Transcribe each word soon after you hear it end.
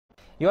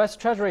U.S.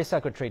 Treasury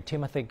Secretary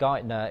Timothy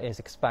Geithner is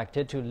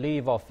expected to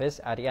leave office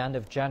at the end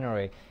of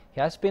January. He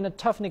has been a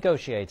tough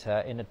negotiator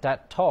in the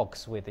debt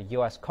talks with the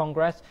U.S.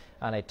 Congress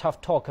and a tough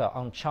talker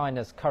on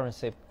China's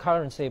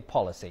currency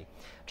policy.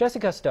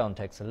 Jessica Stone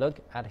takes a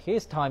look at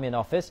his time in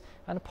office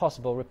and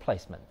possible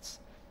replacements.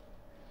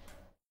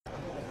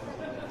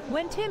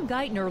 When Tim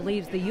Geithner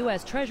leaves the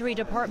U.S. Treasury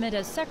Department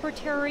as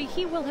Secretary,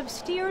 he will have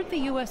steered the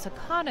U.S.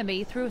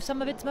 economy through some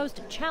of its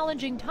most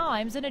challenging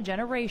times in a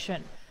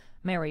generation.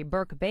 Mary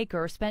Burke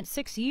Baker spent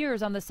 6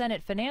 years on the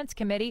Senate Finance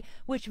Committee,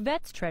 which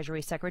vets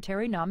Treasury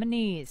Secretary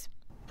nominees.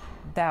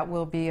 That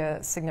will be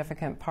a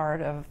significant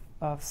part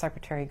of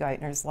Secretary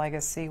Geithner's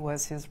legacy,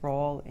 was his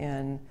role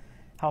in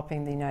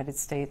helping the United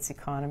States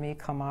economy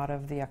come out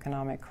of the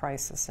economic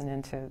crisis and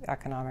into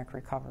economic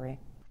recovery.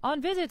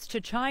 On visits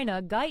to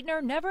China,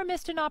 Geithner never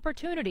missed an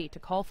opportunity to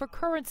call for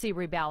currency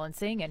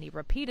rebalancing, and he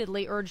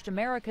repeatedly urged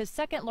America's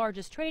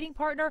second-largest trading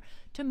partner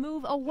to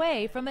move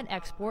away from an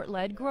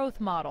export-led growth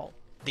model.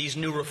 These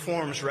new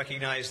reforms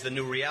recognize the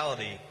new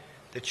reality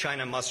that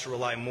China must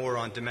rely more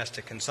on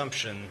domestic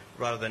consumption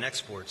rather than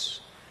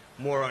exports,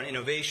 more on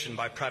innovation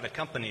by private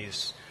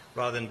companies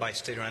rather than by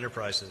state-owned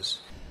enterprises.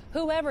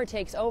 Whoever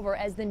takes over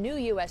as the new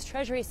U.S.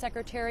 Treasury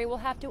Secretary will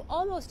have to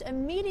almost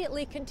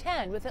immediately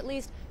contend with at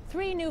least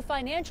 3 new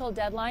financial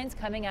deadlines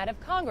coming out of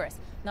Congress,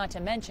 not to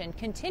mention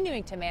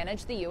continuing to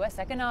manage the U.S.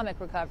 economic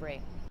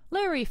recovery.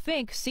 Larry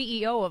Fink,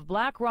 CEO of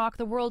BlackRock,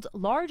 the world's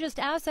largest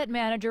asset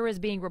manager, is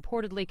being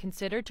reportedly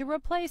considered to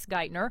replace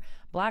Geithner.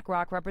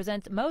 BlackRock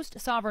represents most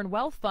sovereign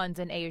wealth funds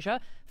in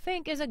Asia.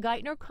 Fink is a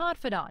Geithner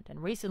confidant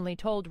and recently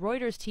told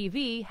Reuters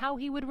TV how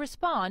he would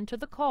respond to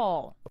the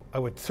call. I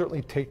would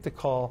certainly take the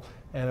call,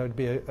 and I would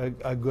be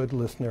a good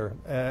listener.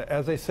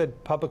 As I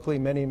said publicly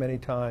many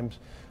times,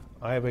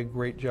 I have a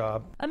great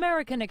job.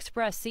 American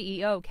Express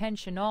CEO Ken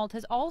Chenault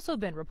has also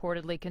been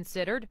reportedly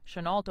considered.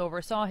 Chenault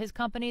oversaw his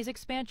company's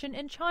expansion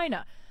in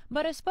China,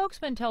 but a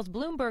spokesman tells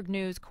Bloomberg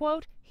News,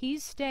 quote,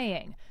 he's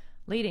staying.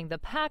 Leading the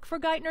pack for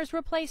Geithner's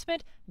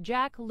replacement,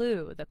 Jack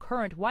Lew, the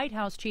current White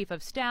House chief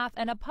of staff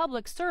and a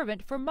public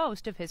servant for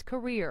most of his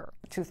career.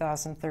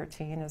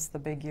 2013 is the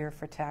big year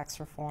for tax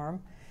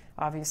reform.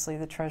 Obviously,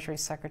 the Treasury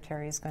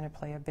Secretary is going to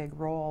play a big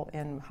role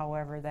in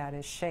however that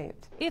is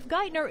shaped. If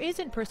Geithner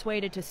isn't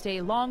persuaded to stay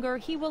longer,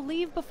 he will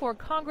leave before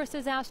Congress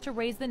is asked to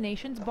raise the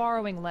nation's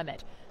borrowing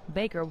limit.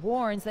 Baker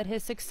warns that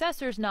his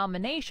successor's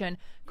nomination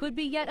could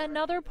be yet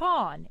another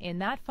pawn in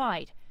that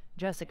fight.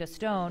 Jessica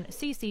Stone,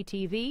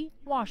 CCTV,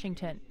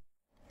 Washington.